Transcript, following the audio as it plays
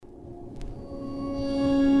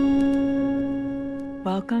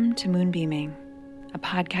Welcome to Moonbeaming, a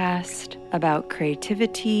podcast about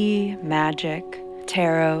creativity, magic,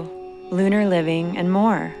 tarot, lunar living, and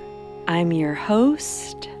more. I'm your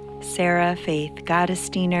host, Sarah Faith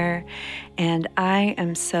Gottesdiener, and I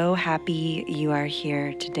am so happy you are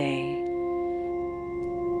here today.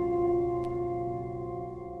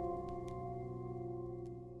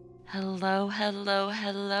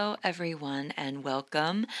 Hello, everyone, and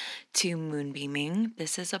welcome to Moonbeaming.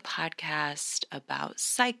 This is a podcast about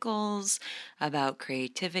cycles, about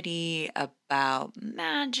creativity, about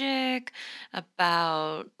magic,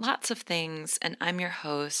 about lots of things, and I'm your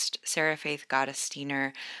host, Sarah Faith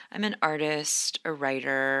Gottesdiener. I'm an artist, a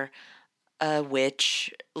writer, a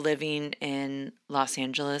witch living in Los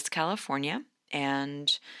Angeles, California,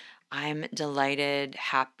 and I'm delighted,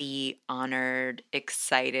 happy, honored,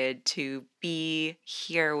 excited to be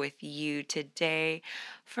here with you today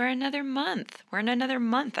for another month. We're in another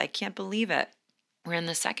month. I can't believe it. We're in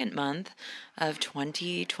the second month of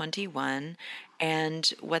 2021.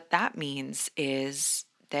 And what that means is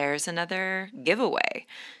there's another giveaway.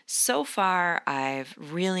 So far, I've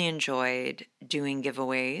really enjoyed doing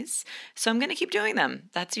giveaways. So I'm going to keep doing them.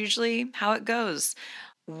 That's usually how it goes.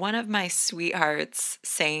 One of my sweetheart's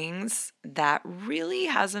sayings that really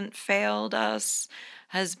hasn't failed us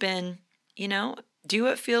has been, do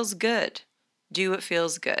what feels good. Do what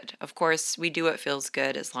feels good. Of course, we do what feels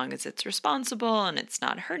good as long as it's responsible and it's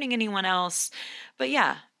not hurting anyone else. But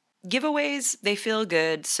yeah, giveaways, they feel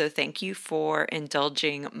good. So thank you for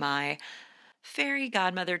indulging my fairy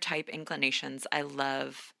godmother type inclinations. I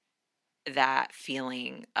love that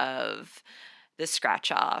feeling of the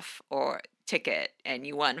scratch off or ticket and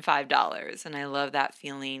you won $5. And I love that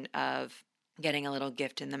feeling of getting a little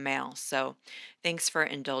gift in the mail. So thanks for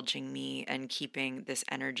indulging me and keeping this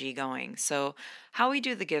energy going. So how we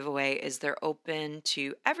do the giveaway is they're open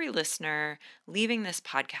to every listener leaving this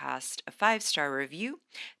podcast a 5-star review.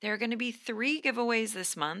 There are going to be 3 giveaways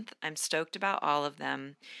this month. I'm stoked about all of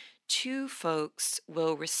them. 2 folks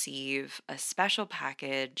will receive a special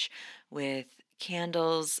package with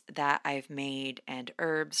candles that I've made and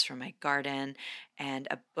herbs from my garden and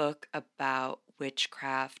a book about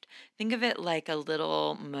witchcraft. Think of it like a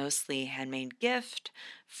little mostly handmade gift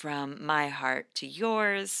from my heart to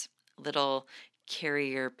yours, little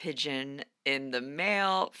carrier pigeon in the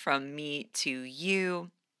mail from me to you.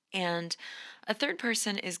 And a third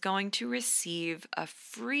person is going to receive a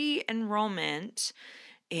free enrollment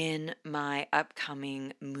in my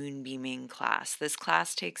upcoming Moonbeaming class. This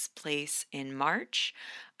class takes place in March.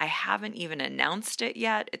 I haven't even announced it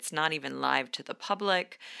yet. It's not even live to the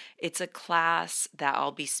public. It's a class that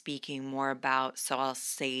I'll be speaking more about, so I'll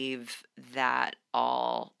save that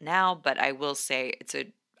all now, but I will say it's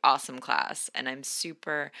an awesome class, and I'm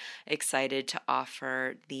super excited to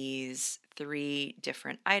offer these 3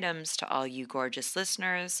 different items to all you gorgeous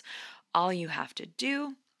listeners. All you have to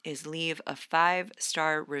do is leave a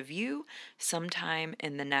 5-star review sometime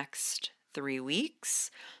in the next 3 weeks,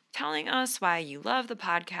 telling us why you love the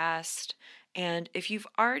podcast. And if you've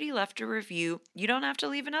already left a review, you don't have to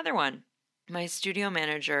leave another one. My studio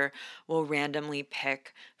manager will randomly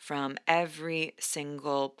pick from every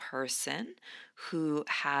single person who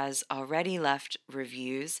has already left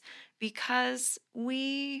reviews because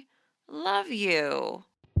we love you.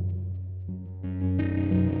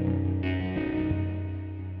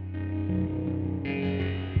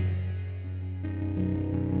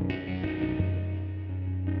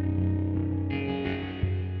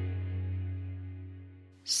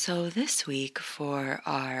 So this week for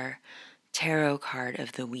our tarot card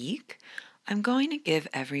of the week, I'm going to give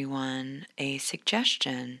everyone a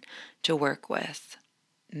suggestion to work with.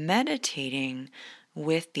 Meditating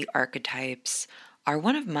with the archetypes are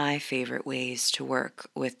one of my favorite ways to work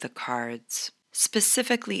with the cards,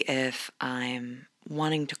 specifically if I'm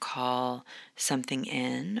wanting to call something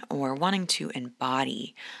in or wanting to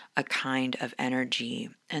embody a kind of energy.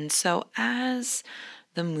 And so as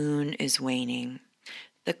the moon is waning,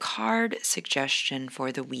 the card suggestion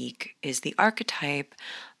for the week is the archetype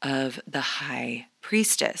of the High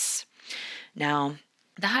Priestess. Now,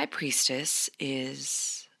 the High Priestess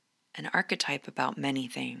is an archetype about many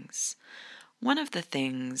things. One of the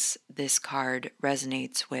things this card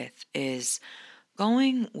resonates with is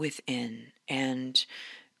going within and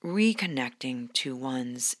reconnecting to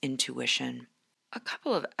one's intuition. A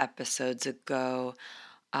couple of episodes ago,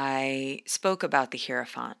 I spoke about the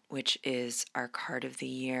Hierophant, which is our card of the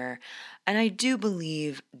year, and I do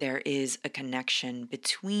believe there is a connection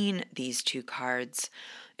between these 2 cards.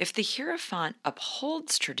 If the Hierophant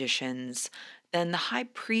upholds traditions, then the High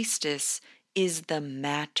Priestess is the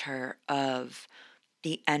matter of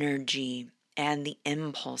the energy and the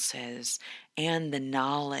impulses and the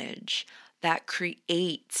knowledge that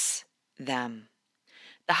creates them.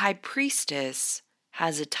 The high priestess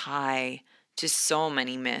has a tie to so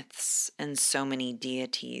many myths and so many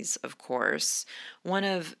deities, of course. One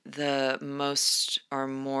of the most or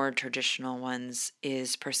more traditional ones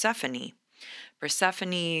is Persephone.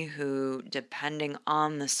 Persephone, who, depending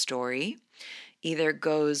on the story, either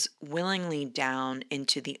goes willingly down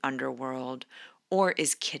into the underworld or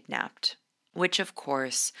is kidnapped, which of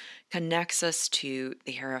course connects us to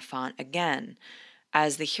the Hierophant again,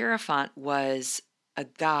 as the Hierophant was a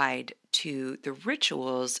guide to the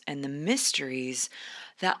rituals and the mysteries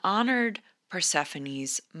that honored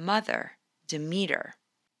Persephone's mother, Demeter.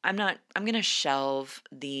 I'm going to shelve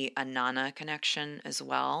the Inanna connection as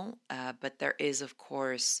well, but there is, of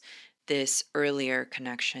course, this earlier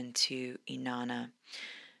connection to Inanna.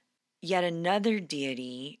 Yet another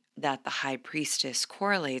deity that the high priestess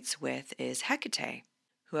correlates with is Hecate,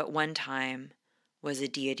 who at one time was a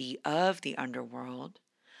deity of the underworld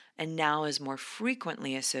and now is more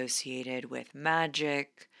frequently associated with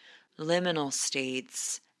magic, liminal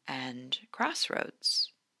states, and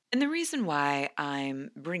crossroads. And the reason why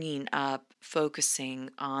I'm bringing up focusing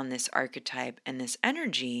on this archetype and this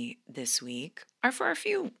energy this week are for a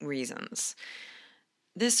few reasons.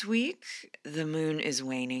 This week, the moon is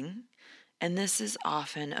waning, and this is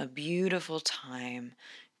often a beautiful time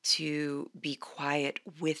to be quiet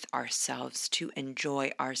with ourselves, to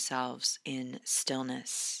enjoy ourselves in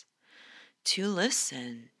stillness, to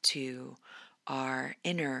listen to our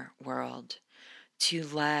inner world, to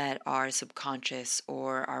let our subconscious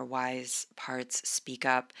or our wise parts speak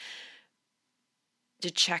up, to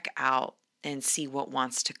check out and see what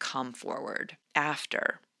wants to come forward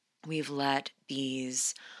after we've let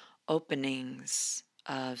these openings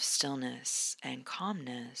of stillness and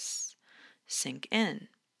calmness sink in.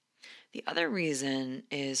 The other reason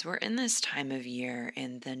is we're in this time of year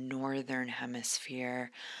in the northern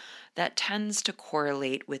hemisphere that tends to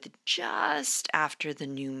correlate with just after the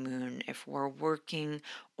new moon if we're working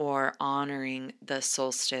or honoring the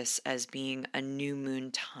solstice as being a new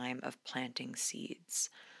moon time of planting seeds.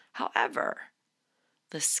 However,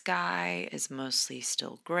 the sky is mostly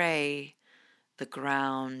still gray, the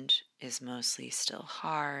ground is mostly still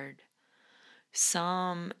hard.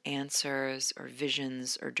 Some answers or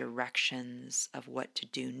visions or directions of what to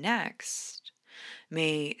do next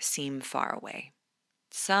may seem far away.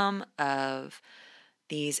 Some of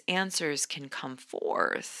these answers can come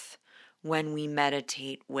forth when we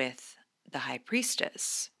meditate with the high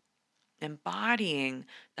priestess. Embodying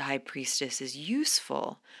the high priestess is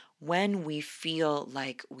useful when we feel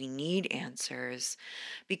like we need answers,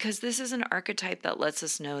 because this is an archetype that lets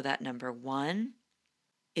us know that number one,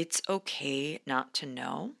 it's okay not to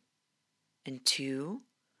know. And two,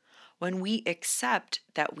 when we accept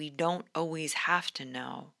that we don't always have to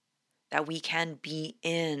know, that we can be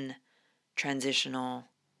in transitional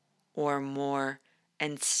or more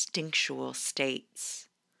instinctual states,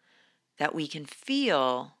 that we can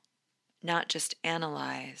feel, not just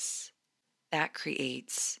analyze, that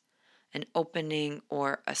creates an opening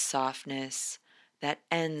or a softness that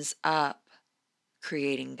ends up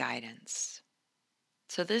creating guidance.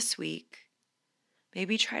 So this week,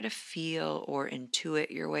 maybe try to feel or intuit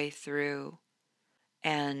your way through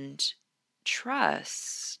and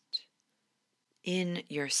trust in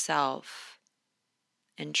yourself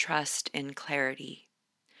and trust in clarity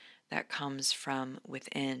that comes from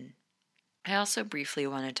within. I also briefly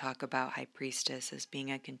want to talk about High Priestess as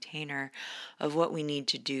being a container of what we need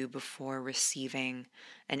to do before receiving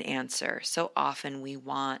an answer. So often we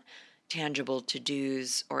want tangible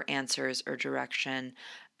to-dos or answers or direction,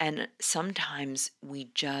 and sometimes we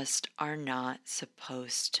just are not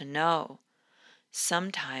supposed to know.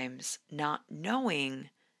 Sometimes not knowing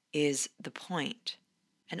is the point.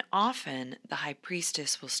 And often the high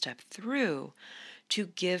priestess will step through to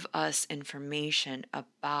give us information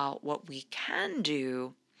about what we can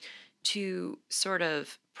do to sort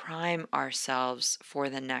of prime ourselves for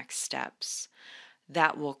the next steps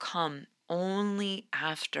that will come only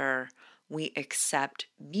after we accept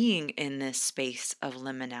being in this space of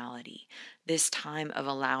liminality, this time of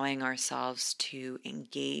allowing ourselves to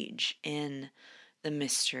engage in the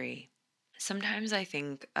mystery. Sometimes I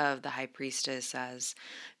think of the high priestess as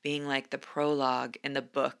being like the prologue in the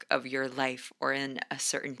book of your life or in a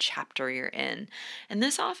certain chapter you're in. And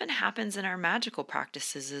this often happens in our magical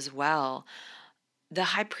practices as well. The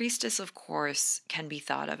high priestess, of course, can be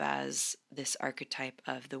thought of as this archetype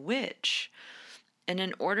of the witch. And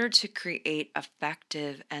in order to create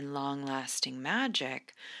effective and long-lasting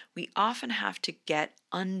magic, we often have to get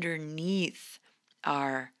underneath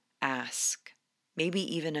our ask maybe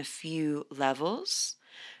even a few levels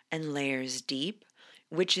and layers deep,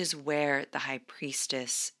 which is where the high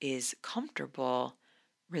priestess is comfortable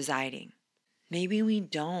residing. Maybe we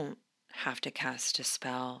don't have to cast a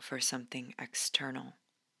spell for something external.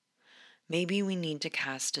 Maybe we need to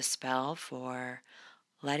cast a spell for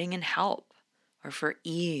letting in help, or for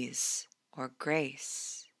ease, or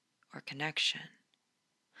grace, or connection.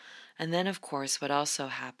 And then, of course, what also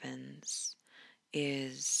happens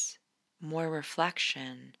is more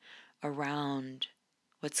reflection around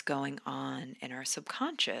what's going on in our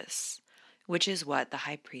subconscious, which is what the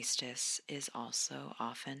high priestess is also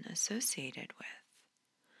often associated with.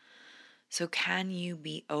 So, can you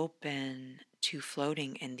be open to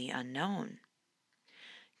floating in the unknown?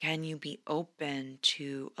 Can you be open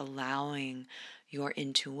to allowing your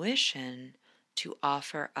intuition to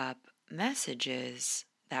offer up messages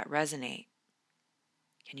that resonate?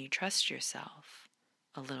 Can you trust yourself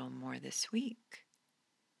a little more this week?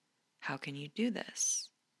 How can you do this?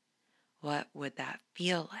 What would that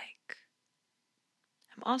feel like?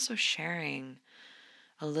 I'm also sharing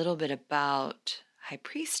a little bit about High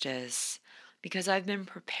Priestess because I've been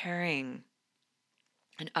preparing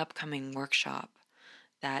an upcoming workshop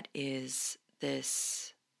that is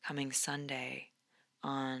this coming Sunday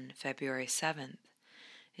on February 7th.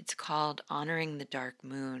 It's called Honoring the Dark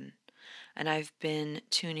Moon, and I've been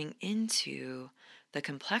tuning into the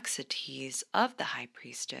complexities of the High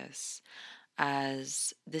Priestess,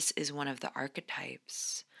 as this is one of the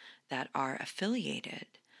archetypes that are affiliated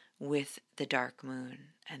with the dark moon,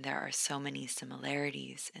 and there are so many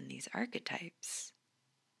similarities in these archetypes.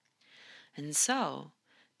 And so,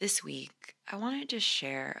 this week, I wanted to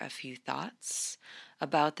share a few thoughts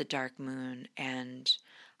about the dark moon and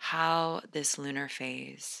how this lunar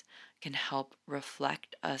phase can help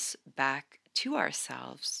reflect us back to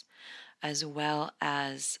ourselves, as well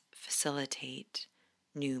as facilitate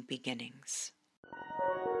new beginnings.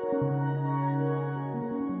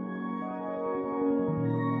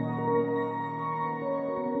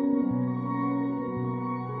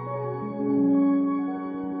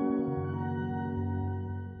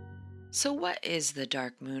 So, what is the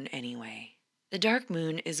dark moon anyway? The dark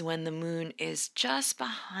moon is when the moon is just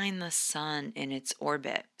behind the sun in its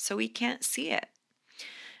orbit, so we can't see it.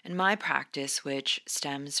 In my practice, which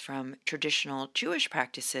stems from traditional Jewish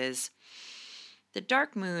practices, the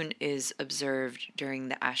dark moon is observed during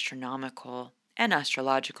the astronomical and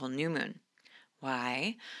astrological new moon.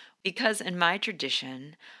 Why? Because in my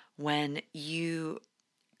tradition, when you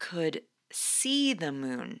could see the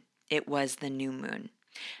moon, it was the new moon.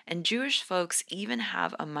 And Jewish folks even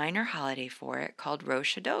have a minor holiday for it called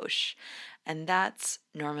Rosh Hashanah, and that's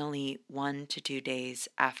normally 1 to 2 days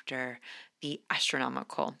after the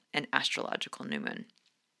astronomical and astrological new moon.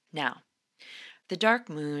 Now, the dark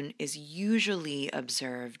moon is usually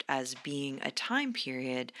observed as being a time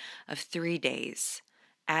period of 3 days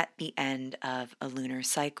at the end of a lunar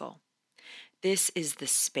cycle. This is the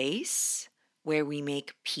space where we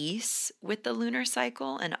make peace with the lunar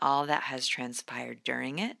cycle and all that has transpired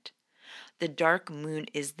during it. The dark moon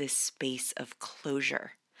is this space of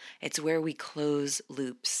closure. It's where we close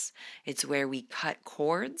loops. It's where we cut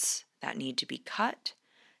cords that need to be cut,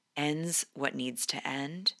 ends what needs to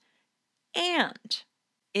end, and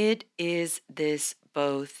it is this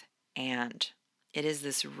both and. It is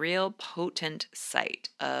this real potent site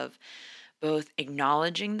of both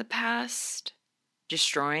acknowledging the past,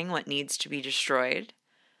 destroying what needs to be destroyed,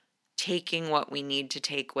 taking what we need to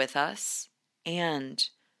take with us, and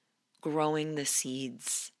growing the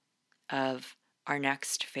seeds of our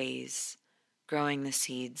next phase, growing the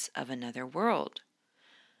seeds of another world.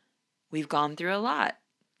 We've gone through a lot.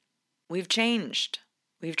 We've changed.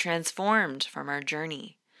 We've transformed from our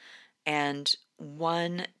journey. And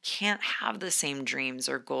one can't have the same dreams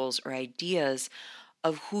or goals or ideas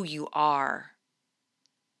of who you are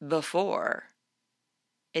before.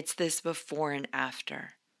 It's this before and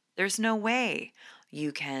after. There's no way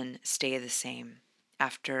you can stay the same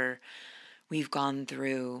after we've gone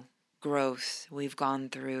through growth, we've gone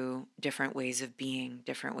through different ways of being,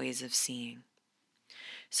 different ways of seeing.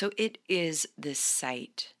 So it is this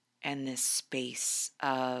site and this space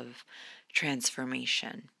of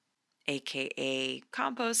transformation, aka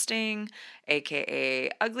composting, aka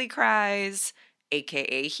ugly cries,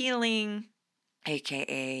 aka healing,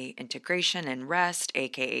 aka integration and rest,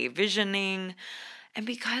 aka visioning. And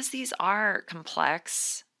because these are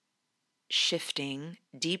complex, shifting,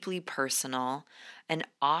 deeply personal, and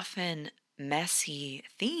often messy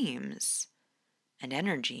themes and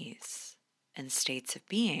energies and states of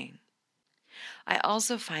being, I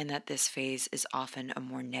also find that this phase is often a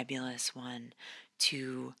more nebulous one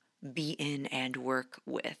to be in and work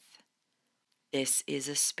with. This is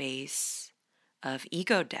a space of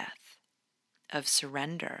ego death, of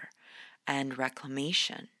surrender and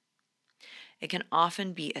reclamation. It can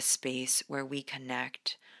often be a space where we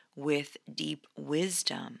connect with deep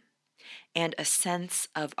wisdom and a sense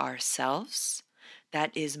of ourselves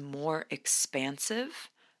that is more expansive,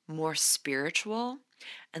 more spiritual,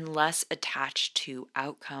 and less attached to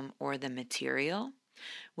outcome or the material,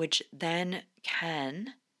 which then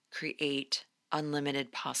can create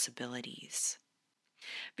unlimited possibilities.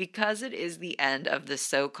 Because it is the end of the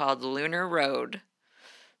so-called lunar road,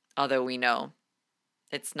 although we know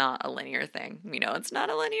it's not a linear thing. We know it's not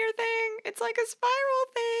a linear thing. It's like a spiral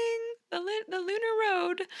thing. The lunar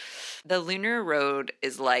road. The lunar road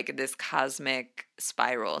is like this cosmic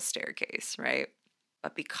spiral staircase, right?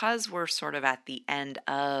 But because we're sort of at the end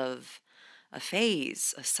of a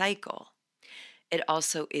phase, a cycle, it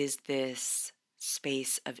also is this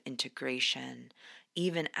space of integration,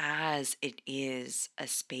 even as it is a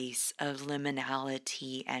space of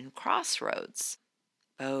liminality and crossroads,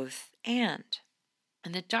 both and.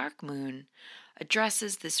 And the dark moon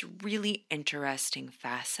addresses this really interesting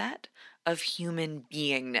facet of human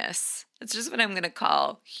beingness. It's just what I'm going to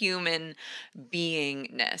call human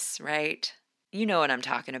beingness, right? You know what I'm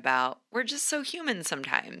talking about. We're just so human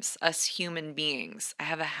sometimes, us human beings. I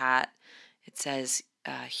have a hat. It says,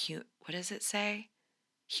 what does it say?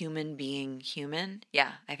 Human being human?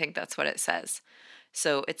 Yeah, I think that's what it says.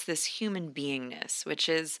 So it's this human beingness, which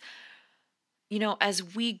is,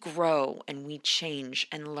 as we grow and we change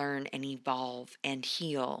and learn and evolve and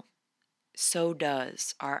heal, so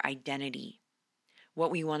does our identity,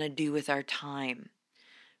 what we want to do with our time,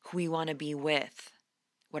 who we want to be with,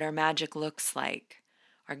 what our magic looks like,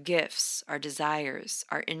 our gifts, our desires,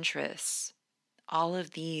 our interests. All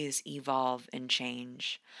of these evolve and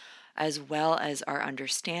change, as well as our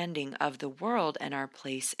understanding of the world and our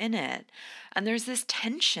place in it. And there's this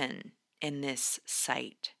tension in this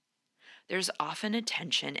site. There's often a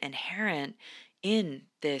tension inherent in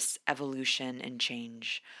this evolution and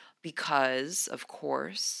change because, of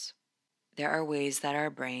course, there are ways that our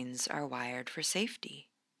brains are wired for safety.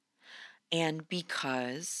 And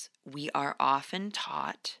because we are often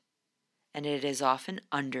taught, and it is often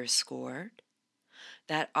underscored,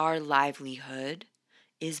 that our livelihood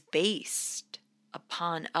is based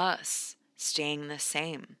upon us staying the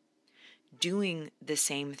same, doing the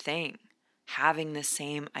same thing, having the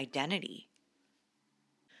same identity.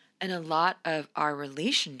 And a lot of our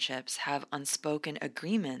relationships have unspoken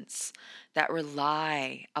agreements that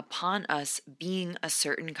rely upon us being a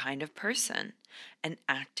certain kind of person and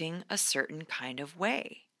acting a certain kind of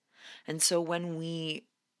way. And so when we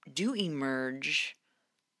do emerge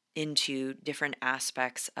into different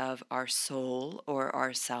aspects of our soul or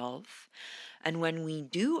ourself, and when we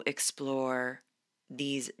do explore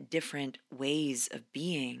these different ways of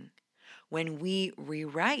being, when we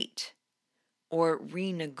rewrite or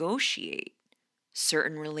renegotiate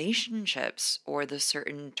certain relationships or the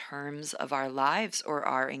certain terms of our lives or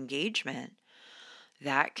our engagement,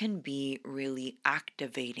 that can be really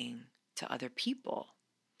activating to other people.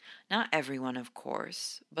 Not everyone, of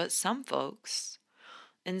course, but some folks,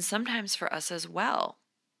 and sometimes for us as well,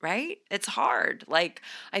 right? It's hard. Like,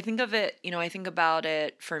 I think of it, I think about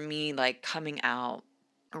it for me, like coming out,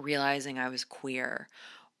 realizing I was queer,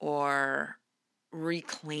 or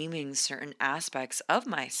reclaiming certain aspects of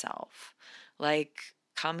myself, like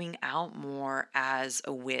coming out more as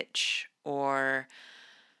a witch, or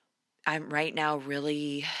I'm right now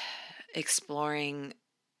really exploring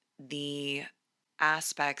the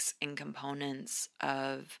aspects and components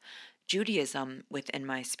of Judaism within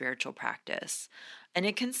my spiritual practice. And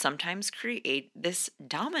it can sometimes create this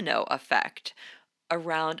domino effect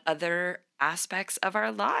around other aspects of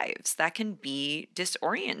our lives that can be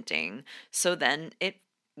disorienting. So then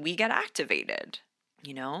we get activated,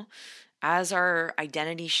 as our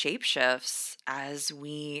identity shapeshifts, as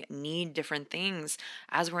we need different things,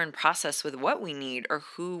 as we're in process with what we need or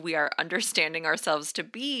who we are understanding ourselves to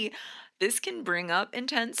be, this can bring up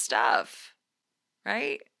intense stuff,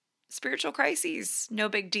 right? Spiritual crises, no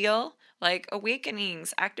big deal. Like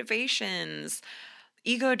awakenings, activations,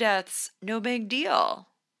 ego deaths, no big deal.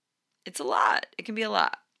 It's a lot. It can be a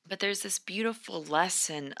lot. But there's this beautiful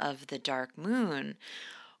lesson of the dark moon,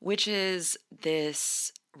 which is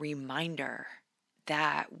this reminder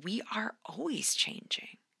that we are always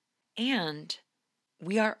changing and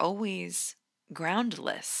we are always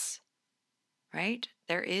groundless, right?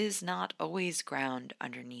 There is not always ground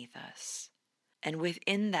underneath us. And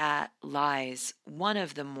within that lies one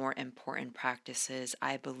of the more important practices,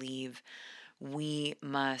 I believe, we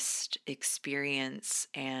must experience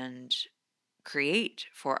and create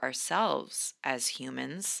for ourselves as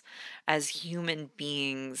humans, as human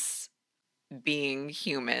beings, being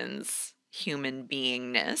humans, human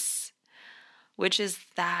beingness, which is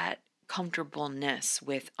that comfortableness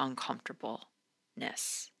with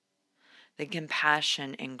uncomfortableness, the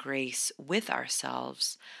compassion and grace with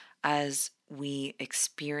ourselves as we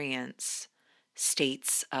experience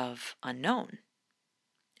states of unknown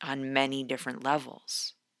on many different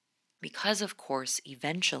levels. Because, of course,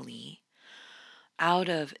 eventually, out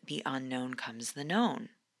of the unknown comes the known.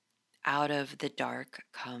 Out of the dark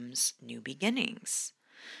comes new beginnings.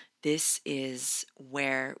 This is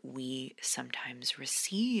where we sometimes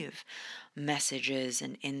receive messages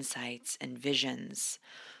and insights and visions.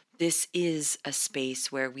 This is a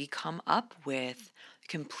space where we come up with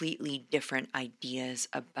completely different ideas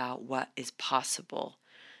about what is possible.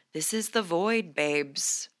 This is the void,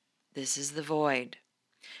 babes. This is the void.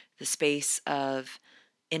 The space of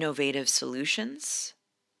innovative solutions,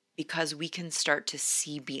 because we can start to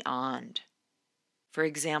see beyond. For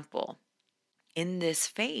example, in this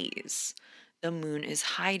phase, the moon is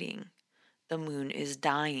hiding, the moon is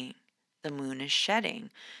dying, the moon is shedding.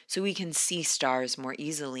 So we can see stars more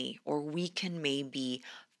easily, or we can maybe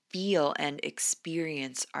feel and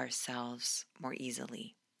experience ourselves more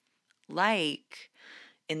easily. Like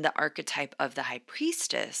in the archetype of the high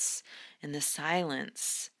priestess, in the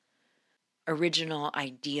silence, original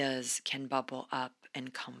ideas can bubble up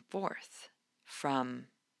and come forth from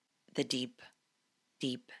the deep,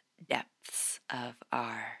 deep depths of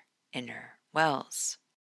our inner wells.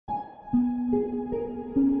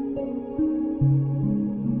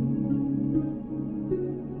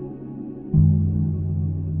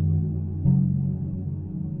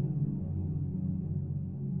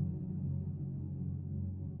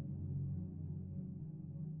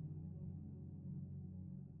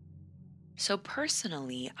 So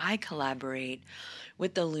personally, I collaborate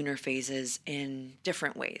with the lunar phases in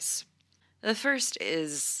different ways. The first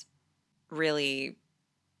is really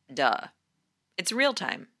duh. It's real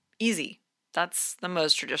time, easy. That's the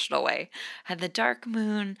most traditional way. At the dark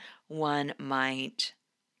moon, one might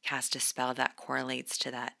cast a spell that correlates to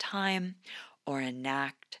that time or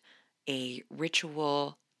enact a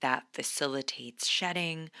ritual that facilitates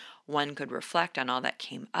shedding. One could reflect on all that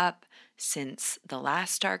came up since the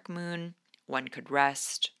last dark moon. One could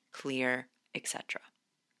rest, clear, etc.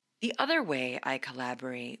 The other way I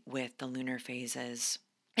collaborate with the lunar phases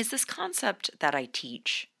is this concept that I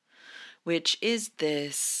teach, which is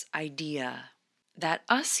this idea that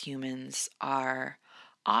us humans are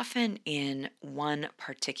often in one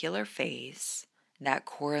particular phase that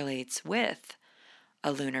correlates with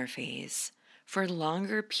a lunar phase for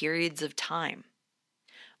longer periods of time.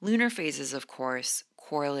 Lunar phases, of course,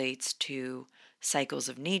 correlates to cycles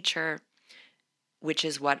of nature, which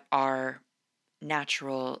is what our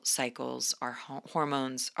natural cycles, our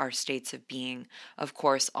hormones, our states of being, of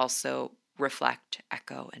course, also reflect,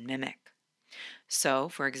 echo, and mimic. So,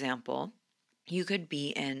 for example, you could be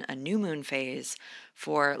in a new moon phase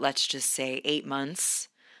for, let's just say, 8 months,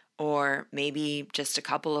 or maybe just a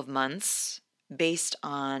couple of months, based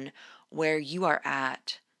on where you are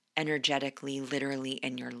at energetically, literally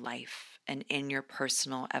in your life and in your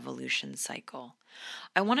personal evolution cycle.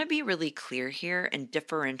 I want to be really clear here and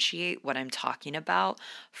differentiate what I'm talking about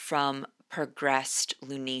from progressed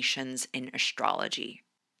lunations in astrology.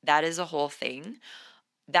 That is a whole thing.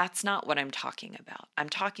 That's not what I'm talking about. I'm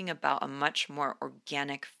talking about a much more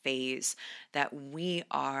organic phase that we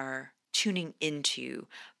are tuning into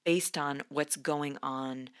based on what's going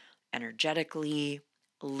on energetically,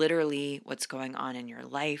 literally what's going on in your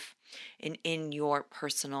life and in your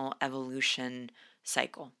personal evolution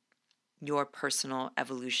cycle, your personal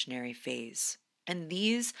evolutionary phase. And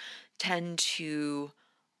these tend to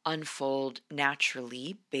unfold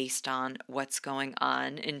naturally based on what's going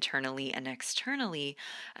on internally and externally.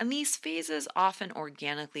 And these phases often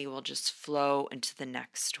organically will just flow into the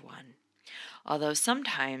next one. Although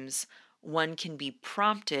sometimes one can be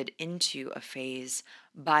prompted into a phase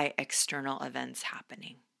by external events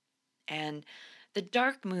happening. And the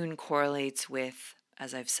dark moon correlates with,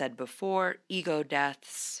 as I've said before, ego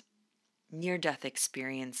deaths, near-death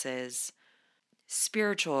experiences,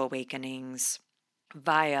 spiritual awakenings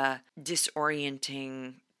via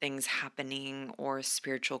disorienting things happening or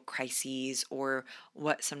spiritual crises, or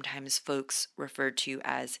what sometimes folks refer to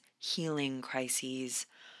as healing crises,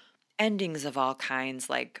 endings of all kinds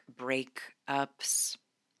like breakups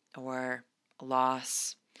or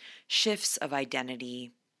loss, shifts of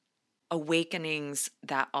identity, awakenings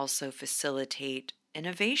that also facilitate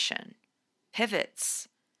innovation, pivots,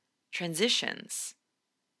 transitions,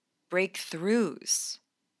 breakthroughs,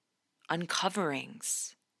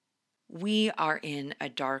 uncoverings. We are in a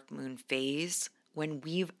dark moon phase when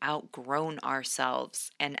we've outgrown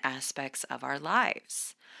ourselves and aspects of our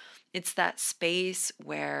lives. It's that space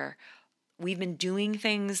where we've been doing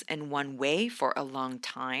things in one way for a long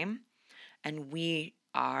time, and we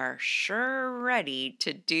are sure ready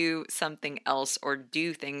to do something else or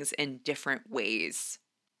do things in different ways.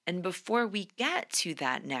 And before we get to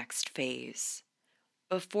that next phase,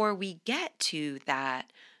 before we get to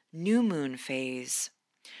that new moon phase,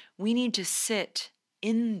 we need to sit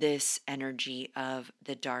in this energy of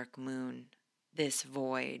the dark moon, this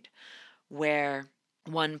void, where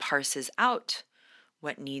one parses out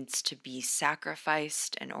what needs to be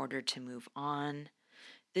sacrificed in order to move on.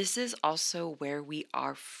 This is also where we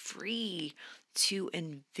are free to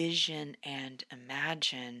envision and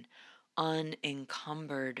imagine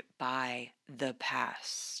unencumbered by the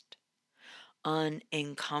past,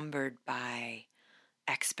 unencumbered by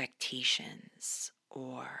expectations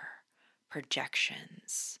or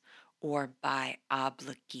projections or by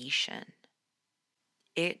obligation.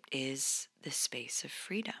 It is the space of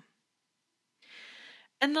freedom.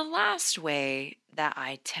 And the last way that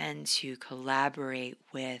I tend to collaborate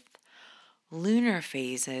with lunar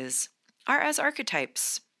phases are as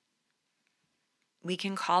archetypes. We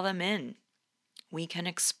can call them in, we can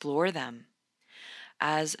explore them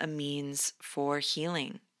as a means for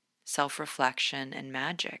healing, self-reflection, and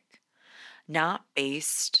magic, not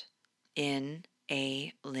based in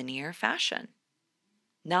a linear fashion,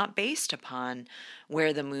 not based upon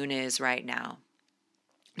where the moon is right now,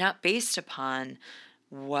 not based upon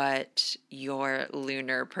what your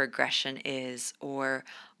lunar progression is or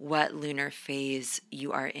what lunar phase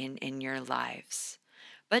you are in your lives,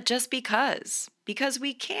 but just because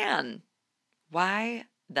we can. Why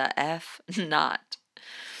the F not?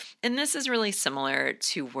 And this is really similar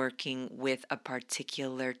to working with a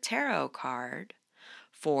particular tarot card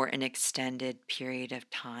for an extended period of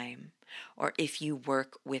time, or if you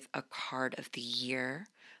work with a card of the year,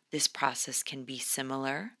 this process can be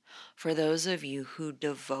similar. For those of you who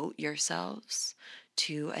devote yourselves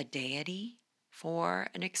to a deity for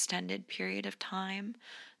an extended period of time,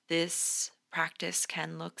 this practice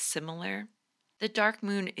can look similar. The dark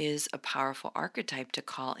moon is a powerful archetype to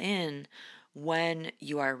call in when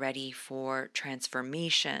you are ready for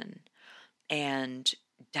transformation and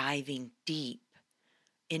diving deep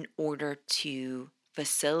in order to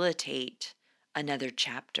facilitate another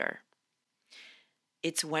chapter.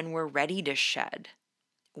 It's when we're ready to shed,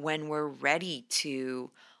 when we're ready to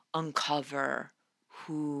uncover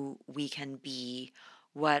who we can be,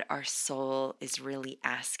 what our soul is really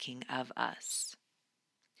asking of us.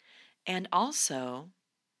 And also,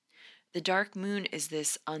 the dark moon is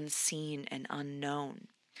this unseen and unknown,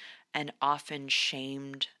 and often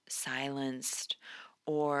shamed, silenced,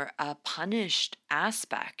 or a punished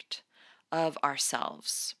aspect of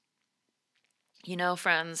ourselves. You know,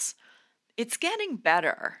 friends, it's getting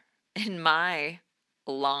better in my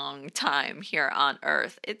long time here on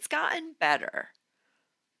earth. It's gotten better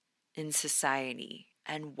in society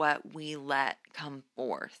and what we let come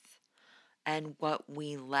forth and what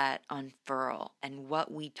we let unfurl and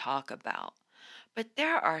what we talk about. But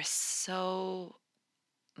there are so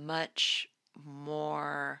much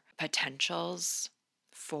more potentials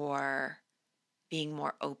for being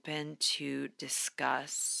more open to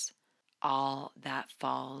discuss all that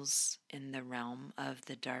falls in the realm of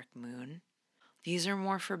the dark moon. These are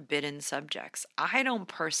more forbidden subjects. I don't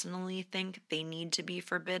personally think they need to be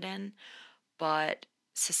forbidden, but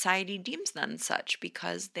society deems them such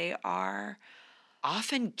because they are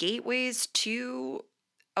often gateways to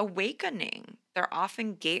awakening. They're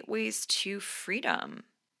often gateways to freedom.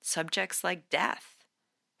 Subjects like death,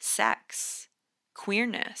 sex,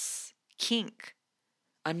 queerness, kink,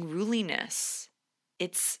 unruliness.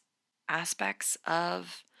 It's aspects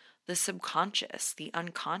of the subconscious, the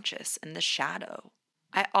unconscious, and the shadow.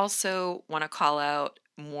 I also want to call out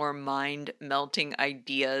more mind melting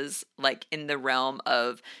ideas like in the realm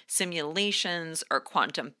of simulations or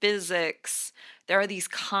quantum physics. There are these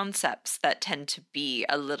concepts that tend to be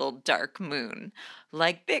a little dark moon,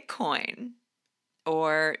 like Bitcoin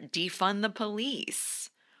or defund the police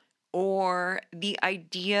or the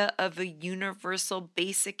idea of a universal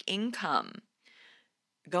basic income,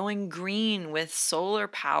 going green with solar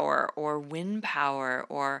power or wind power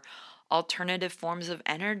or alternative forms of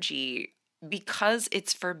energy, because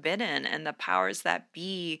it's forbidden and the powers that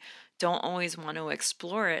be don't always want to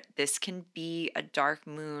explore it. This can be a dark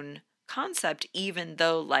moon concept, even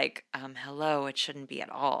though, hello, it shouldn't be at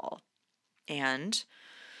all. And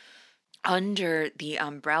under the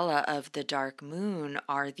umbrella of the dark moon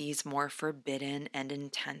are these more forbidden and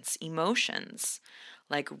intense emotions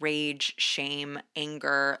like rage, shame,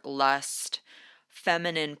 anger, lust,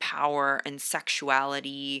 feminine power and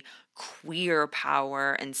sexuality, queer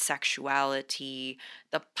power and sexuality,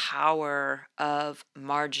 the power of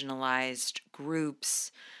marginalized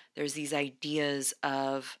groups. There's these ideas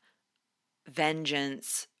of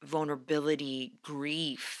vengeance, vulnerability,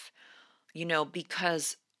 grief,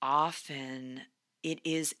 because often it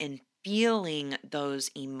is in feeling those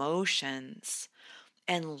emotions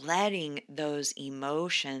and letting those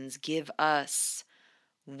emotions give us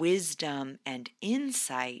wisdom and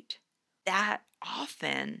insight that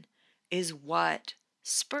often is what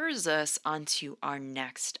spurs us onto our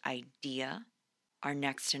next idea, our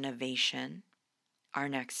next innovation, our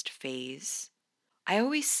next phase. I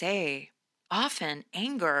always say, often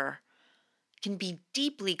anger can be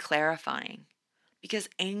deeply clarifying because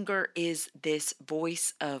anger is this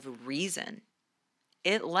voice of reason.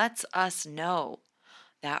 It lets us know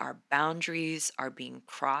that our boundaries are being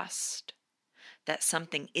crossed, that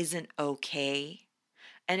something isn't okay.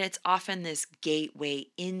 And it's often this gateway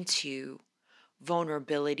into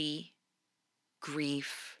vulnerability,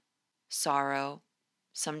 grief, sorrow,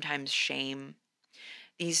 sometimes shame,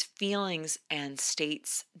 these feelings and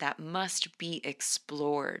states that must be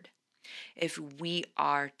explored if we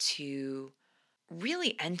are to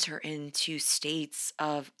really enter into states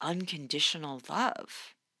of unconditional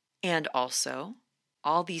love. And also,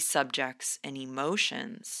 all these subjects and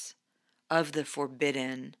emotions of the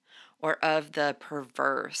forbidden or of the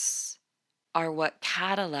perverse are what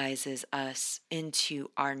catalyzes us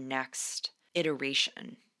into our next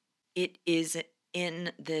iteration. It is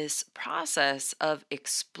in this process of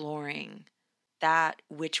exploring that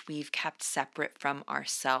which we've kept separate from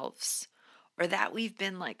ourselves or that we've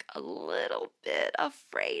been like a little bit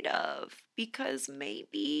afraid of because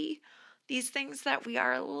maybe these things that we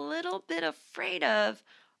are a little bit afraid of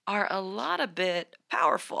are a lot a bit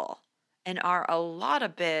powerful and are a lot a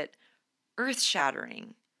bit earth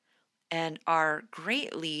shattering and are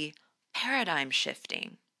greatly paradigm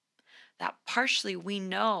shifting. That partially we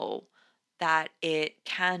know that it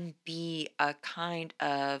can be a kind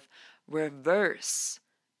of reverse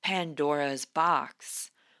Pandora's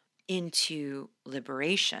box into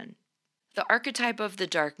liberation. The archetype of the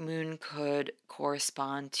dark moon could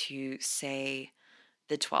correspond to, say,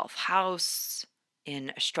 the 12th house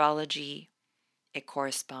in astrology. It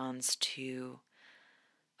corresponds to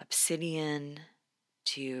obsidian,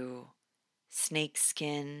 to snake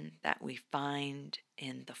skin that we find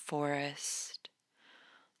in the forest,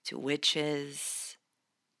 to witches,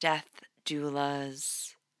 death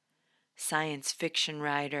doulas, science fiction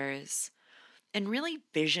writers, and really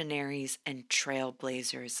visionaries and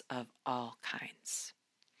trailblazers of all kinds.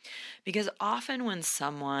 Because often when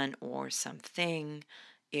someone or something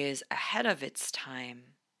is ahead of its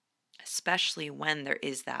time, especially when there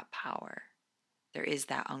is that power, there is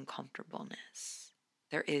that uncomfortableness,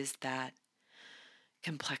 there is that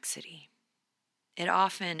complexity. It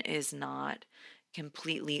often is not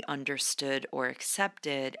completely understood or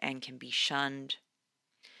accepted and can be shunned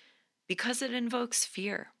because it invokes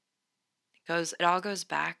fear. It all goes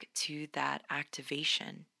back to that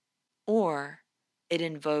activation, or it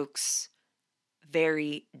invokes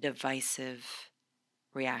very divisive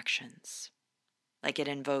reactions. Like it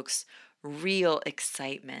invokes real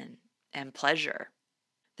excitement and pleasure.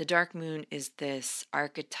 The dark moon is this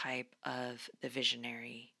archetype of the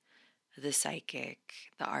visionary, the psychic,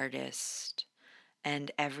 the artist,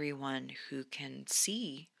 and everyone who can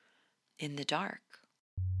see in the dark.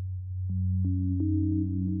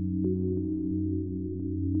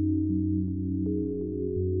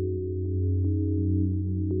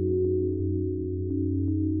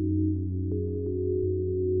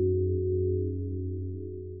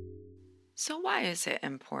 So, why is it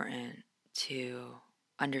important to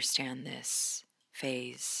understand this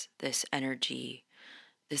phase, this energy,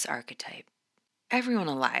 this archetype? Everyone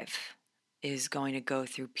alive is going to go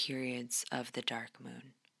through periods of the dark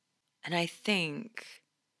moon. And I think,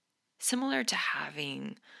 similar to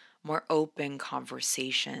having more open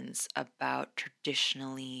conversations about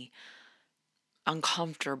traditionally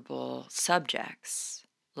uncomfortable subjects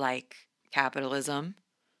like capitalism,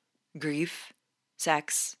 grief,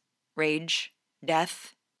 sex, rage,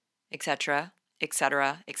 death, etc.,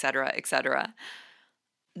 etc., etc., etc.,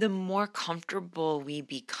 the more comfortable we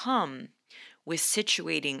become with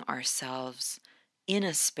situating ourselves in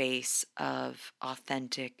a space of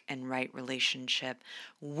authentic and right relationship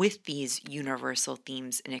with these universal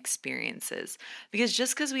themes and experiences. Because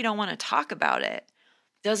just because we don't want to talk about it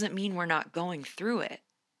doesn't mean we're not going through it.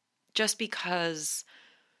 Just because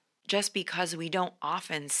just because we don't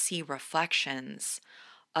often see reflections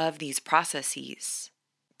of these processes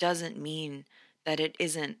doesn't mean that it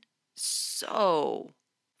isn't so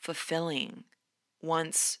fulfilling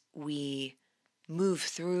once we move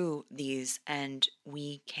through these and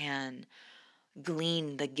we can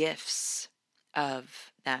glean the gifts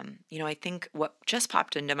of them. I think what just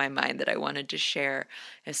popped into my mind that I wanted to share,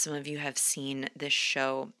 if some of you have seen this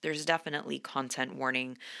show, there's definitely content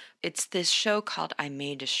warning. It's this show called I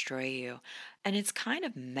May Destroy You, and it's kind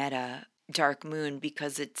of meta Dark Moon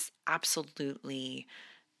because it's absolutely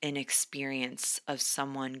an experience of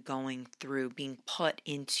someone going through being put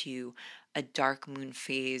into a dark moon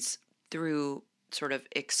phase through sort of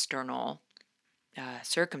external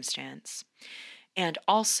circumstance. And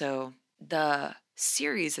also, the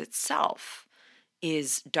series itself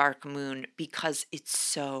is Dark Moon because it's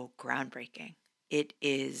so groundbreaking. It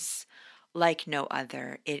is like no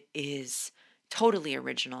other. It is totally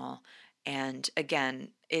original. And again,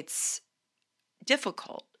 it's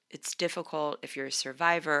difficult. It's difficult if you're a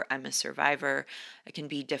survivor. I'm a survivor. It can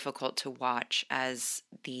be difficult to watch as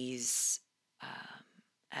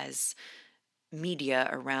as media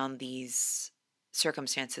around these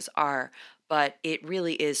circumstances are, but it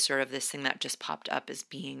really is sort of this thing that just popped up as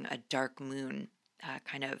being a dark moon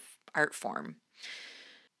kind of art form.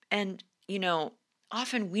 And,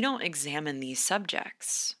 often we don't examine these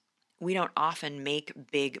subjects. We don't often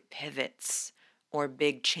make big pivots or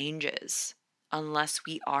big changes unless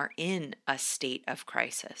we are in a state of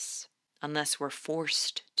crisis, unless we're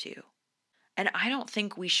forced to. And I don't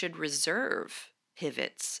think we should reserve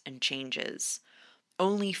pivots and changes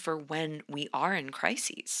only for when we are in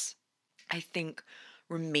crises. I think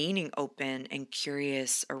remaining open and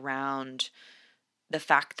curious around the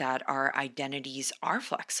fact that our identities are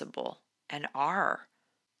flexible and are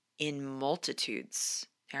in multitudes.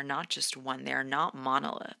 They're not just one, they're not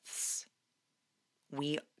monoliths.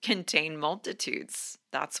 We contain multitudes.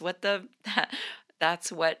 That's what the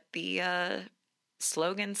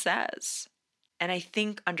slogan says. And I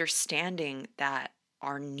think understanding that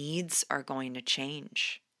our needs are going to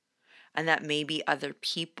change and that maybe other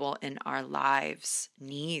people in our lives'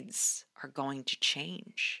 needs are going to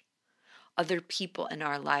change. Other people in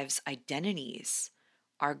our lives' identities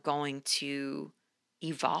are going to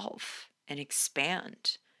evolve and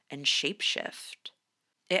expand and shapeshift.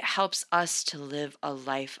 It helps us to live a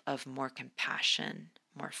life of more compassion,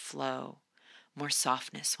 more flow, more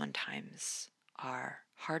softness when times are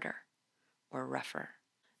harder or rougher.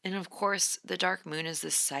 And of course, the dark moon is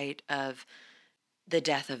the site of the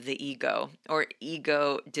death of the ego or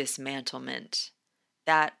ego dismantlement.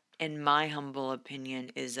 That, in my humble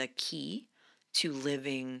opinion, is a key to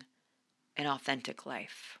living an authentic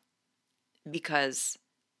life. Because,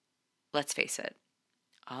 let's face it,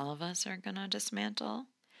 all of us are going to dismantle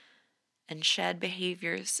and shed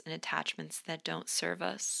behaviors and attachments that don't serve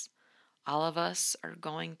us. All of us are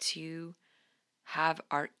going to have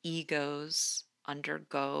our egos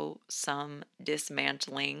undergo some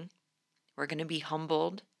dismantling. We're going to be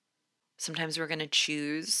humbled. Sometimes we're going to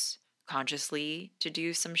choose consciously to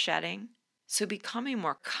do some shedding. So becoming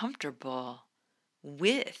more comfortable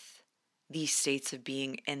with these states of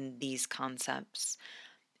being and these concepts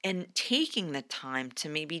and taking the time to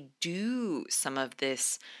maybe do some of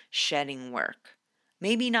this shedding work.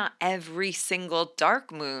 Maybe not every single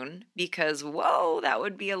dark moon because, whoa, that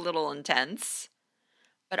would be a little intense,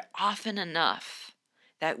 but often enough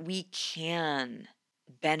that we can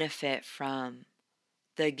benefit from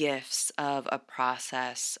the gifts of a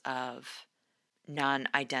process of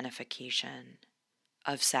non-identification,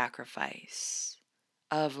 of sacrifice,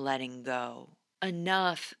 of letting go,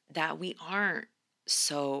 enough that we aren't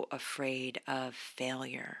so afraid of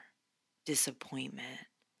failure, disappointment,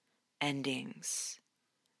 endings,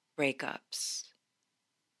 breakups,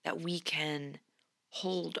 that we can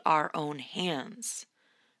hold our own hands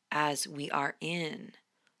as we are in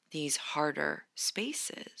these harder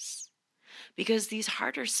spaces. Because these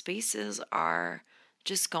harder spaces are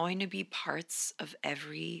just going to be parts of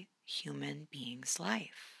every human being's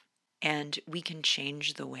life. And we can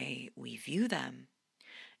change the way we view them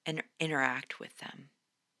and interact with them.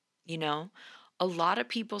 A lot of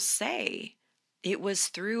people say it was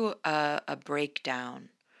through a breakdown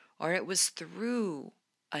or it was through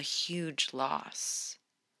a huge loss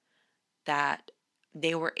that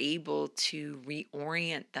they were able to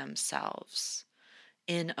reorient themselves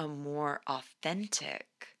in a more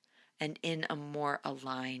authentic and in a more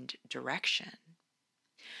aligned direction.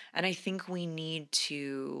 And I think we need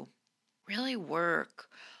to really work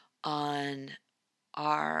on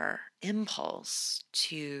our impulse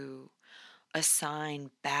to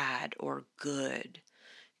assign bad or good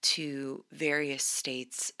to various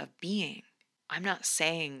states of being. I'm not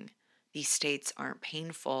saying these states aren't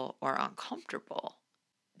painful or uncomfortable.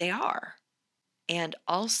 They are. And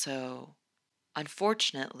also,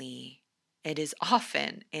 unfortunately, it is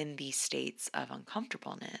often in these states of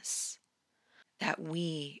uncomfortableness that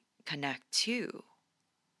we connect to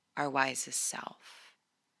our wisest self.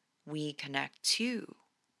 We connect to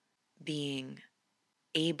being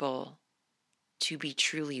able to be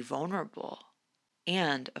truly vulnerable.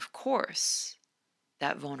 And of course,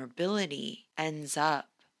 that vulnerability ends up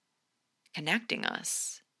connecting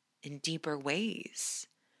us in deeper ways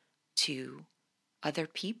to other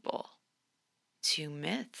people, to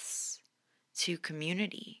myths, to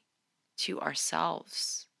community, to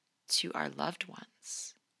ourselves, to our loved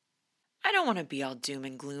ones. I don't want to be all doom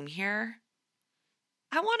and gloom here.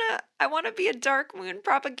 I want to be a dark moon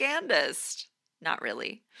propagandist. Not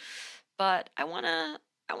really. But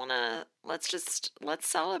let's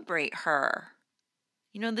celebrate her.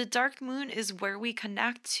 The dark moon is where we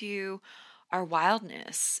connect to our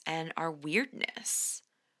wildness and our weirdness.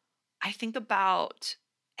 I think about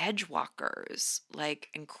edge walkers, like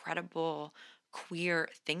incredible queer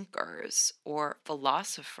thinkers or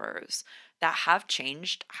philosophers that have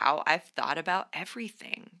changed how I've thought about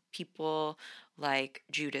everything. People like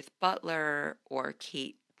Judith Butler or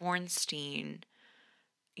Kate Bornstein.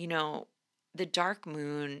 You know, the dark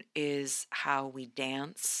moon is how we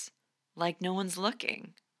dance like no one's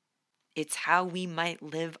looking. It's how we might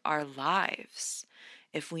live our lives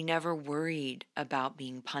if we never worried about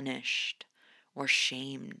being punished or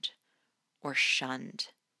shamed or shunned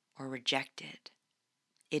or rejected.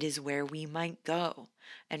 It is where we might go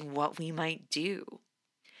and what we might do.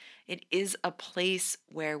 It is a place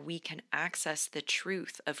where we can access the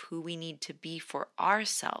truth of who we need to be for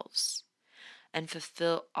ourselves and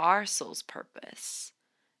fulfill our soul's purpose,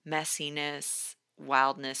 messiness,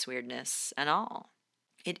 wildness, weirdness, and all.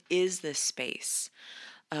 It is this space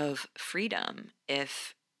of freedom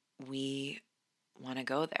if we want to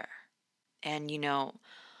go there. And,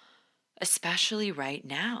 especially right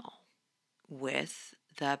now with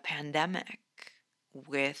the pandemic,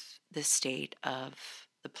 with the state of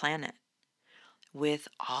the planet, with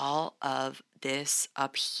all of this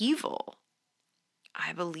upheaval,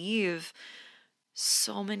 I believe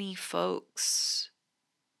so many folks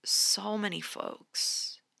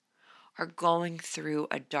are going through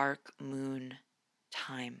a dark moon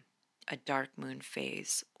time, a dark moon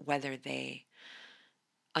phase, whether they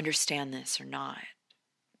understand this or not.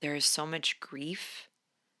 There is so much grief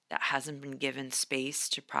that hasn't been given space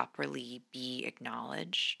to properly be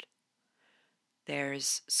acknowledged.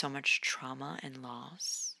 There's so much trauma and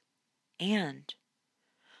loss. And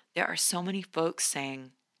there are so many folks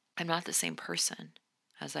saying, I'm not the same person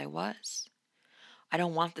as I was. I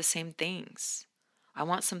don't want the same things. I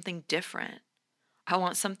want something different. I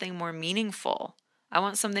want something more meaningful. I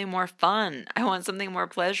want something more fun. I want something more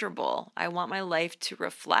pleasurable. I want my life to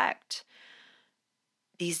reflect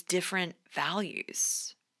these different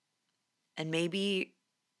values. And maybe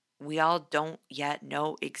we all don't yet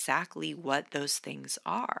know exactly what those things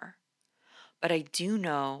are. But I do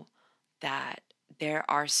know that there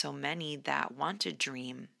are so many that want to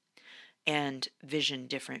dream and vision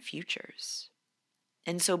different futures.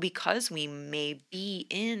 And so because we may be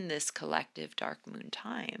in this collective dark moon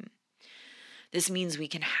time, this means we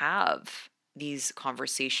can have these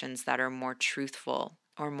conversations that are more truthful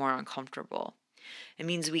or more uncomfortable. It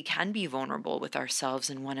means we can be vulnerable with ourselves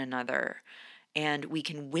and one another, and we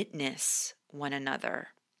can witness one another,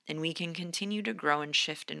 and we can continue to grow and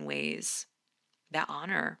shift in ways that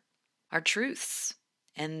honor our truths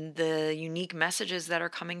and the unique messages that are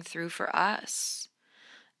coming through for us.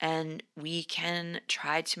 And we can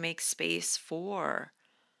try to make space for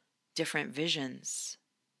different visions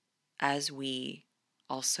as we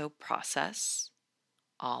also process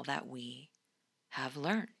all that we have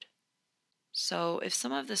learned. So if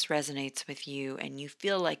some of this resonates with you and you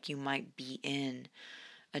feel like you might be in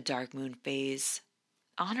a dark moon phase,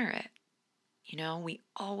 honor it. We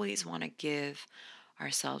always want to give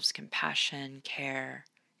ourselves compassion, care,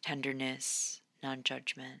 tenderness,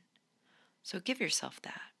 non-judgment. So give yourself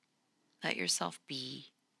that. Let yourself be.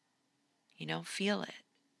 Feel it.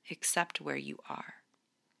 Accept where you are.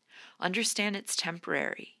 Understand it's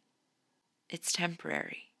temporary. It's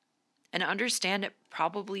temporary. And understand it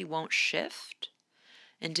probably won't shift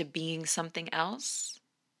into being something else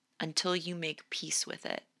until you make peace with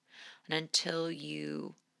it and until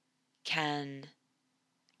you can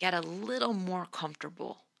get a little more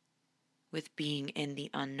comfortable with being in the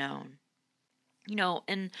unknown.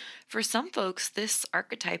 And for some folks, this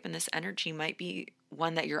archetype and this energy might be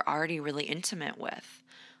one that you're already really intimate with.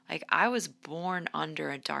 Like, I was born under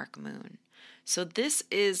a dark moon. So this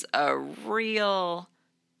is a real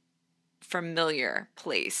familiar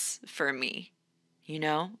place for me.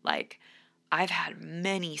 Like, I've had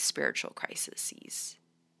many spiritual crises.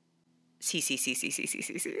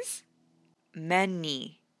 CCCCCCCCs.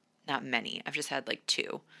 Many, not many. I've just had like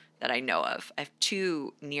two that I know of. I have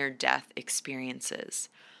two near death experiences.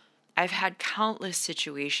 I've had countless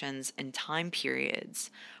situations and time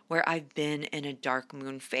periods where I've been in a dark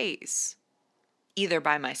moon phase, either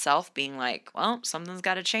by myself being like, well, something's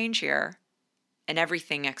got to change here, and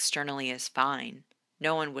everything externally is fine.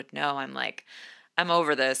 No one would know. I'm like, I'm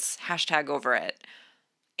over this, hashtag over it.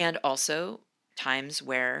 And also times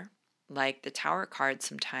where, like the Tower card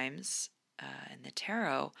sometimes in the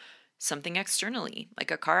tarot, something externally,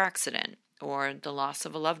 like a car accident or the loss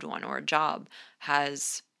of a loved one or a job,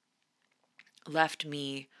 has left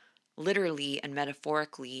me literally and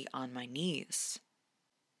metaphorically on my knees.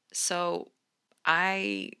 So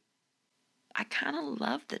I kind of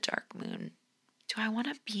love the dark moon. Do I want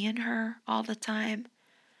to be in her all the time?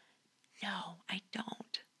 No, I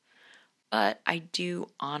don't. But I do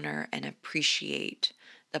honor and appreciate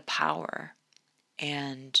the power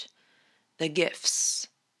and the gifts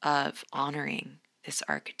of honoring this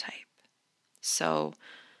archetype. So,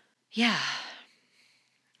 yeah,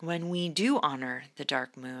 when we do honor the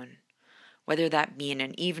dark moon, whether that be in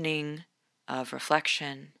an evening of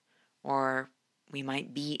reflection, or we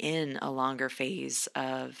might be in a longer phase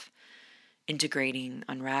of integrating,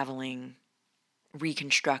 unraveling,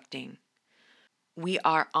 reconstructing, we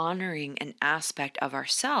are honoring an aspect of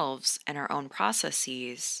ourselves and our own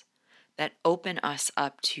processes that open us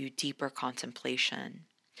up to deeper contemplation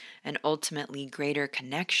and ultimately greater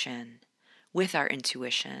connection with our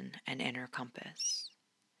intuition and inner compass.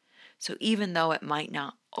 So even though it might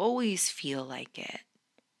not always feel like it,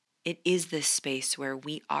 it is this space where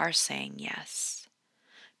we are saying yes,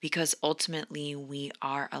 because ultimately we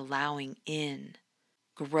are allowing in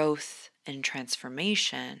growth and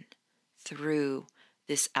transformation through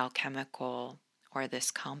this alchemical or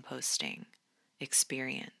this composting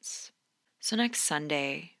experience. So next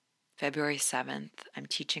Sunday, February 7th, I'm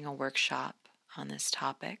teaching a workshop on this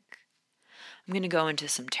topic. I'm going to go into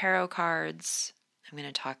some tarot cards. I'm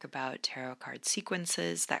going to talk about tarot card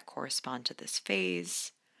sequences that correspond to this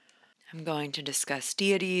phase. I'm going to discuss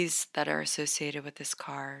deities that are associated with this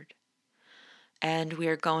card. And we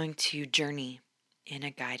are going to journey in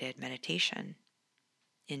a guided meditation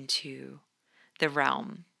into the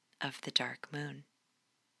realm of the dark moon.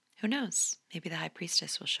 Who knows? Maybe the High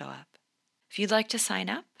Priestess will show up. If you'd like to sign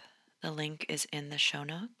up, the link is in the show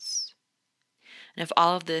notes. And if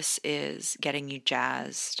all of this is getting you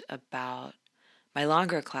jazzed about my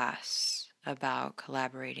longer class about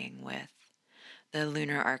collaborating with the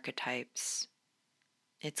lunar archetypes,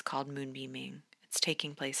 it's called Moonbeaming. It's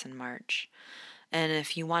taking place in March. And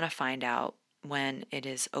if you want to find out when it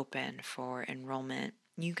is open for enrollment,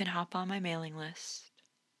 you can hop on my mailing list.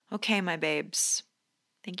 Okay, my babes,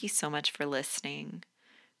 thank you so much for listening,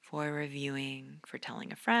 for reviewing, for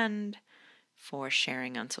telling a friend, for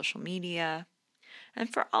sharing on social media,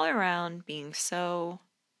 and for all around being so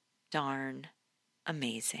darn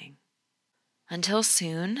amazing. Until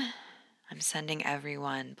soon, I'm sending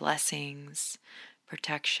everyone blessings,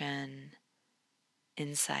 protection,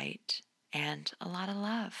 insight, and a lot of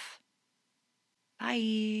love.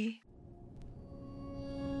 Bye.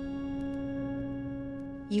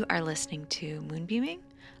 You are listening to Moonbeaming,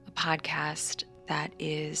 a podcast that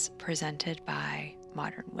is presented by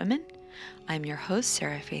Modern Women. I'm your host,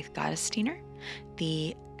 Sarah Faith Gottesdiener.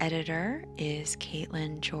 The editor is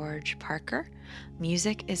Caitlin George Parker.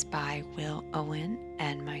 Music is by Will Owen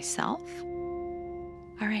and myself.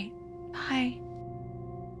 All right, bye.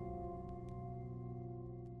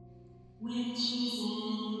 Witches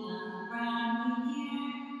in the brand new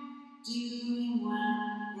year. Do